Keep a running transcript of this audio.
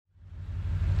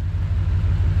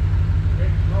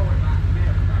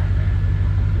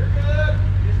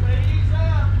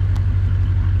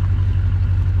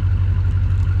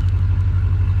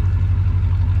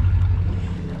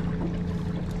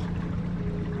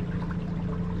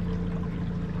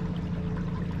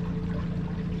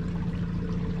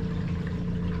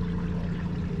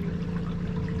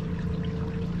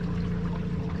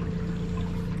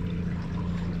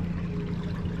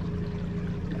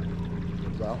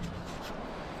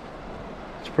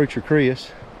Preacher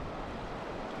Chris,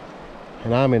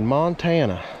 and I'm in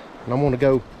Montana, and I'm going to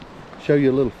go show you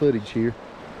a little footage here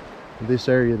of this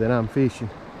area that I'm fishing.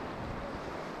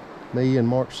 Me and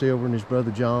Mark Silver and his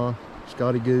brother John,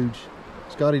 Scotty Googe.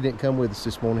 Scotty didn't come with us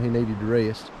this morning, he needed to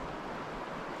rest.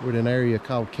 We're in an area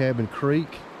called Cabin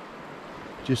Creek,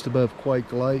 just above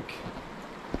Quake Lake,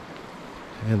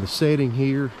 and the setting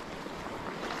here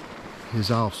is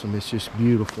awesome. It's just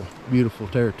beautiful, beautiful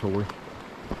territory.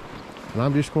 And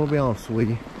I'm just going to be honest with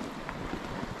you,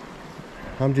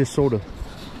 I'm just sort of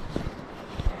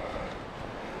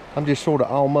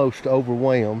almost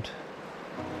overwhelmed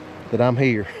that I'm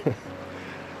here.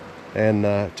 And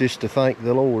just to thank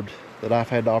the Lord that I've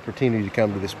had the opportunity to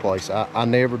come to this place. I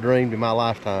never dreamed in my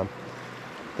lifetime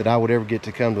that I would ever get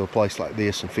to come to a place like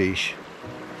this and fish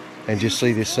and just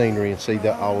see this scenery and see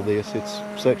all of this. It's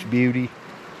such beauty.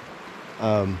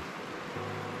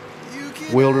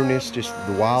 Wilderness, just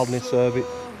the wildness of it.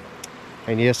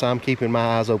 And yes, I'm keeping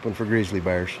my eyes open for grizzly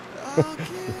bears.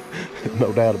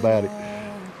 No doubt about it.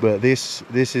 But this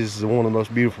is one of the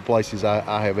most beautiful places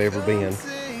I have ever been.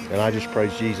 And I just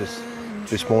praise Jesus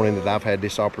this morning that I've had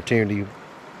this opportunity.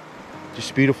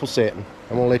 Just a beautiful setting.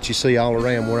 I'm gonna let you see all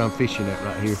around where I'm fishing at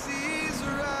right here.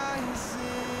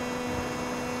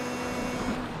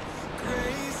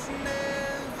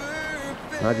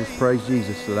 I just praise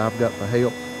Jesus that I've got the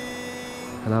help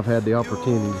and I've had the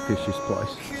opportunity to fish this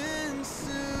place.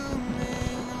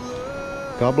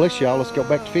 God bless y'all. Let's go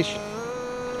back to fishing.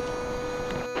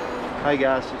 Hey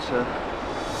guys, it's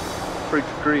Preacher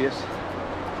Chris.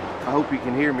 I hope you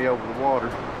can hear me over the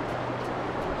water.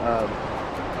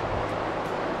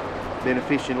 Been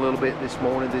fishing a little bit this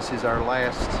morning. This is our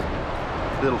last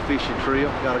little fishing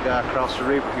trip. Got a guy across the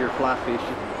river here fly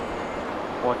fishing.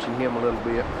 Watching him a little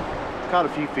bit. Caught a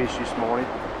few fish this morning.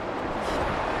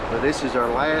 But this is our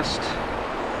last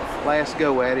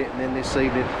go at it, and then this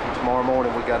evening, tomorrow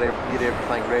morning, we got to get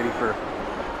everything ready for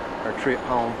our trip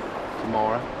home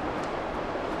tomorrow.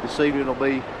 This evening will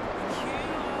be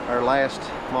our last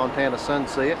Montana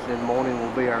sunset, and in the morning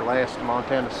will be our last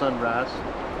Montana sunrise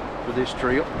for this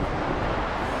trip.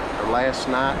 Our last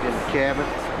night in the cabin.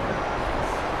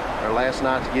 Our last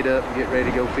night to get up and get ready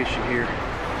to go fishing here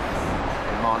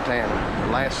in Montana. Our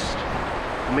last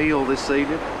meal this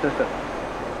evening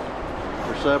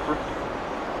for supper,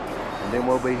 and then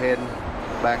we'll be heading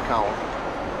back home.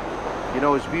 You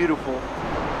know, as beautiful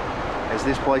as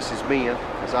this place has been,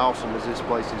 as awesome as this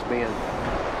place has been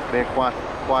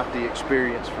quite the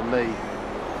experience for me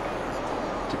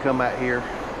to come out here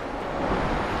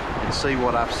and see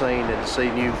what I've seen, and to see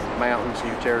new mountains,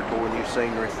 new territory, new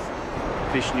scenery,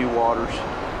 fish new waters,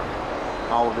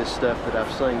 all of this stuff that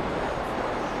I've seen.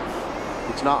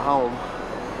 It's not home.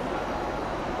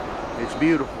 It's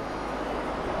beautiful,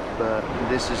 but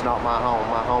this is not my home.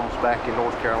 My home's back in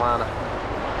North Carolina.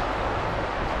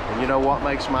 And you know what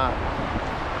makes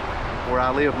where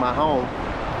I live my home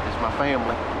is my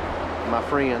family, my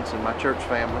friends, and my church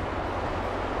family.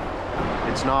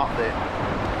 It's not that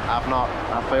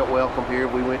I felt welcome here.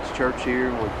 We went to church here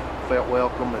and we felt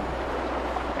welcome,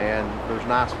 and there's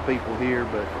nice people here,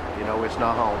 but you know, it's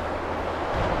not home.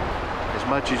 As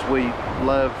much as we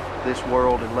love this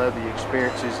world and love the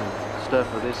experiences and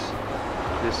stuff of this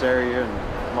area in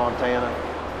Montana,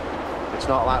 it's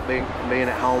not like being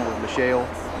at home with Michelle,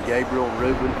 and Gabriel, and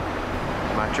Reuben,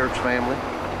 and my church family.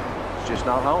 It's just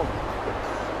not home.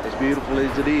 As beautiful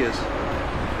as it is,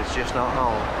 it's just not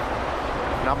home.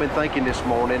 And I've been thinking this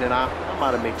morning, and I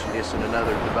might have mentioned this in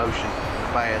another devotion in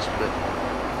the past, but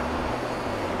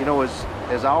you know,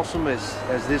 as awesome as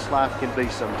this life can be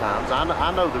sometimes,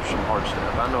 I know there's some hard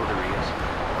stuff, I know there is,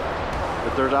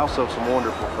 but there's also some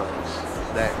wonderful things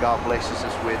that God blesses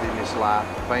us with in this life.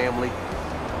 Family,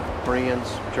 friends,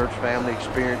 church family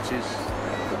experiences,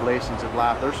 the blessings of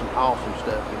life. There's some awesome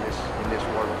stuff in this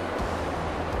world.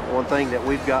 One thing that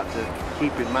we've got to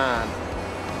keep in mind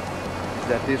is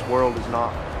that this world is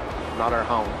not our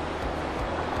home.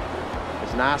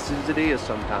 As nice as it is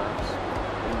sometimes,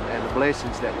 and the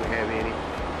blessings that we have in it,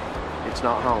 it's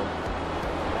not home.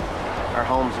 Our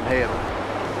home's in heaven.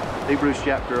 Hebrews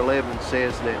chapter 11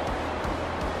 says that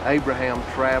Abraham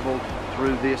traveled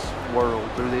through this world,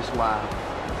 through this life,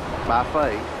 by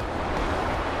faith,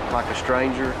 like a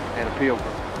stranger and a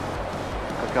pilgrim,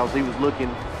 because he was looking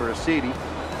for a city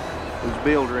whose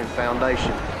builder and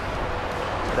foundation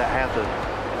that hath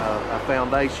a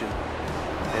foundation,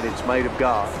 and it's made of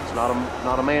God. It's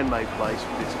not a man-made place,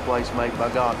 but it's a place made by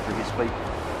God for his people.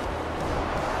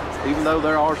 Even though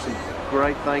there are some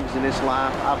great things in this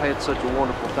life, I've had such a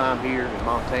wonderful time here in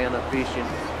Montana fishing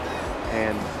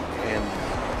and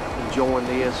enjoying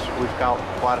this. We've caught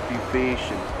quite a few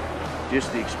fish, and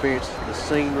just the experience, the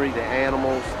scenery, the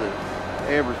animals,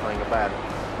 everything about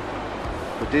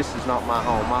it. But this is not my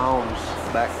home. My home's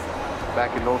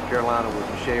back in North Carolina with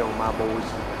Michelle and my boys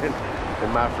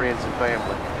and my friends and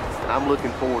family. And I'm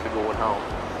looking forward to going home.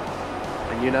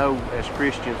 And you know, as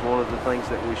Christians, one of the things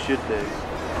that we should do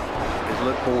is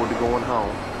look forward to going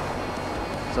home.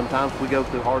 Sometimes we go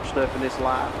through hard stuff in this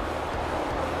life,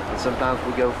 and sometimes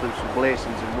we go through some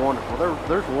blessings and wonderful.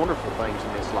 There's wonderful things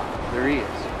in this life. There is.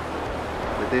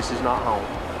 But this is not home.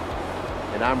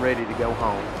 And I'm ready to go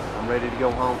home. I'm ready to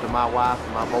go home to my wife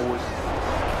and my boys,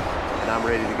 and I'm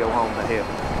ready to go home to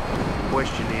heaven. The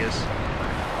question is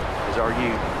are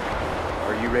you?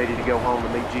 Are you ready to go home to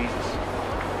meet Jesus?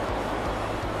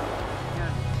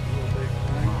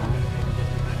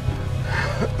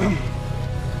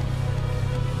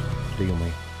 Deal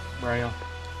me. Brown.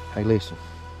 Hey, listen.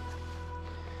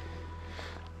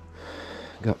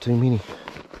 Got too many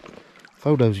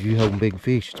photos of you holding big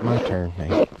fish. It's my turn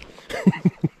now.